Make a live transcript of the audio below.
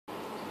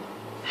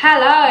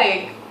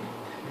Hello!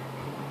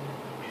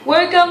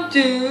 Welcome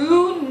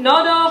to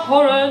another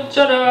horror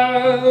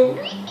channel!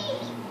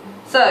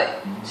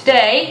 So,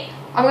 today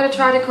I'm going to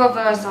try to cover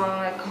a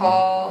song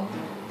called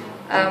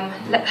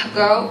Let Her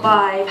Go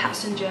by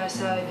Passenger,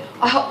 so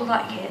I hope you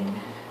like it.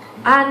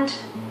 And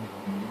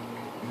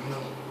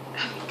I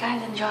hope you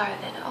guys enjoy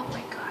it. Oh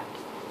my god.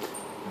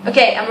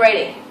 Okay, I'm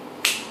ready.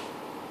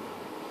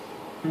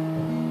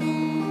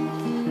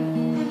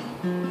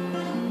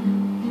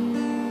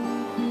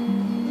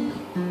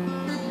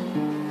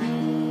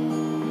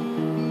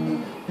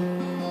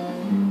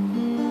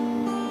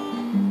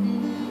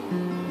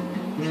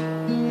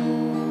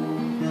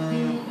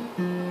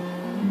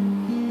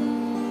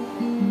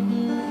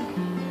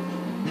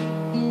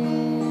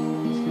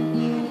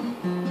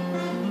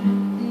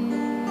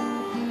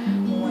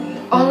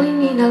 All you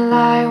need a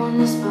light when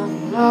it's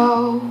burning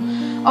low.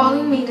 All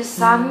you need is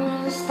sun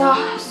when it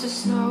starts to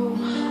snow.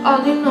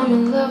 All you know you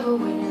love her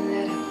when you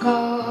let her go.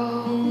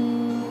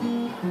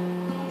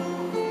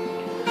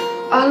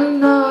 All you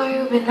know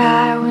you've been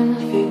high when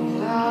you're feeling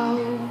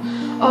low.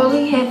 All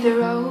you hit the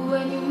road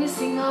when you're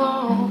missing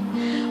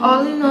home.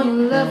 All you know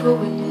you love her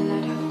when you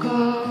let her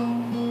go.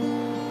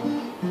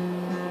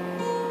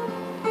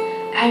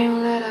 And you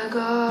let her go.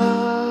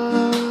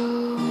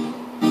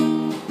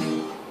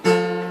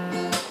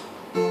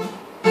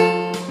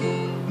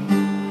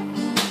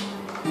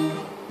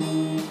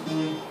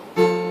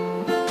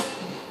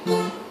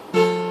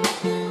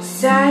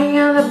 Standing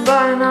at the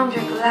bottom of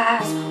your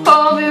glass,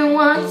 hoping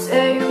one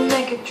day you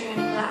make a dream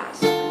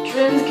last. But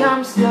dreams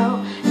come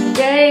slow, and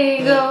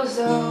day goes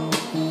so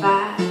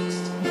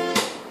fast.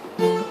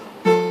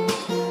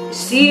 You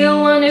see it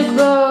when you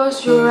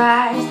close your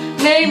eyes.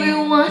 Maybe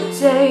one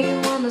day you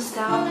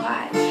understand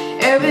why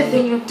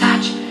everything you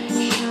touch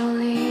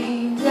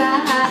surely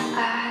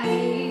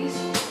dies.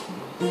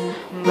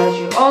 But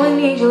you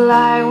only need your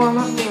light when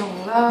you're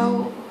feeling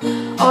low.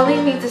 Only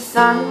need the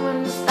sun when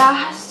it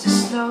starts to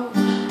snow.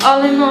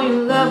 All you know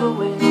you love her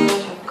when you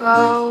let her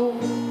go.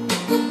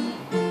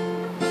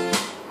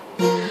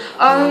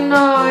 All you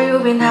know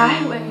you've been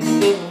high when you're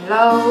feeling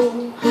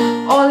low.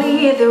 Only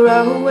hit the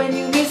road when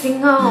you're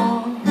missing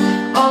home.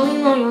 All you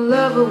know you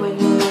love her when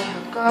you let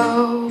her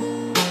go.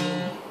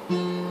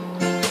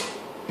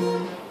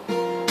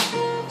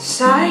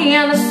 Sighing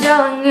and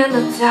selling in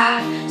the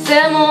dark,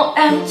 same old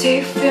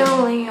empty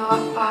feeling your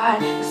heart.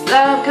 This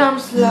love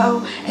comes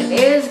slow and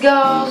it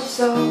goes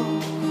so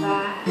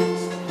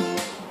fast.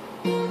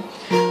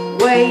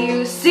 Where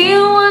you see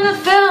when the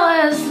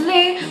feeling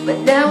asleep, but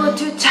never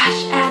to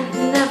touch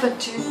and never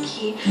to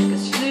keep.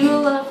 Cause you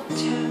love her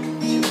too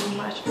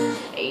much and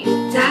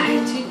you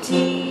die too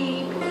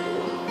deep.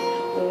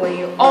 When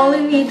you only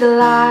need the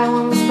light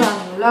when it's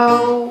burning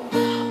low.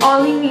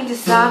 Only need the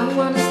sun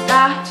when it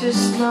starts to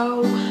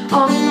snow.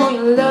 Only know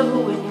you love her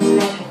when you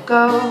let her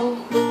go.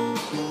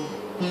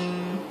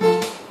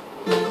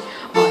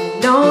 Only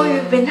know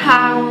you've been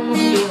high when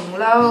you're feeling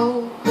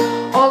low.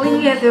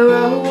 Only hit the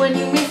road when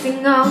you're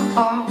missing out.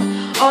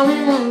 Only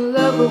know you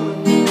love her when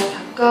you let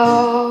her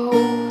go.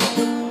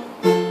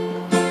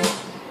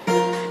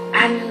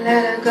 And you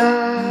let her go.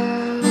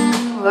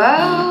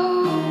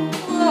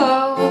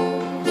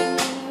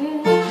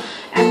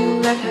 And you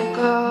let her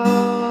go.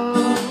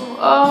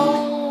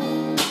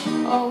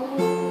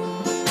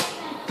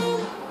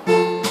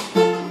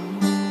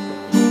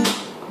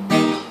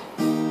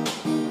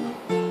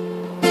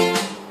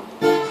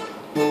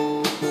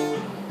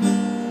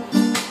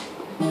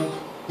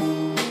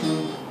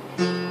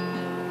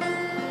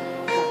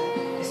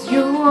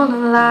 You wanna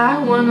lie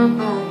when I'm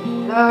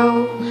burning low.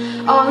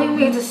 Only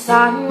need the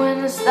sun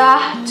when it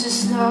starts to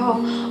snow.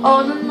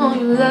 Only know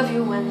you love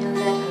you when you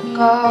let her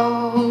go.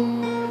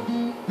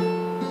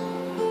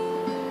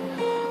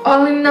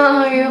 Only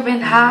know you've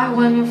been high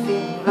when you're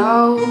feeling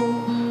low.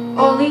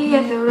 Only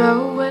hit the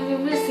road when you're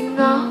missing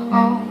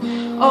home.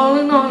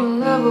 Only know you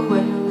love her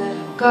when you let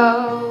her go.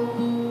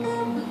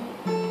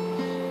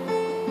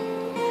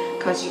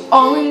 Cause you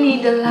only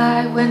need the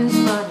light when it's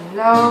burning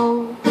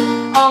low.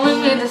 Only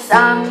need the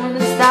sun when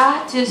it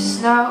starts to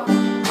snow.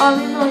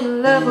 Only know you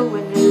love her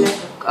when you let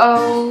her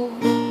go.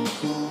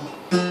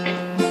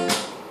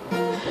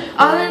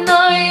 Only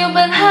know you've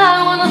been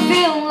high when I'm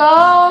feeling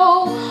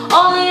low.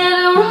 Only in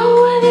the road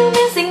when you're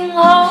missing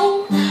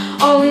home.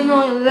 Only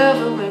know you love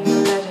her when you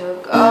let her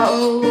go.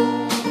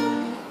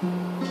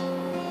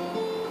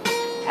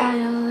 And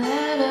you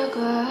let her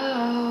go.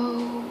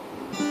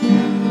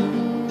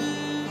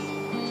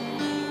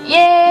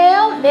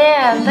 Yeah,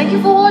 man. Thank you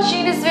for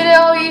watching this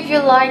video. If you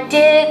liked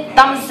it,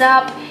 thumbs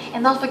up.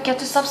 And don't forget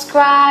to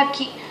subscribe.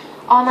 Keep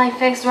on my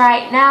face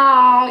right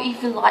now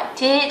if you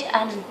liked it.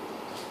 And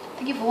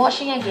thank you for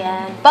watching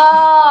again.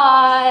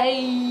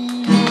 Bye.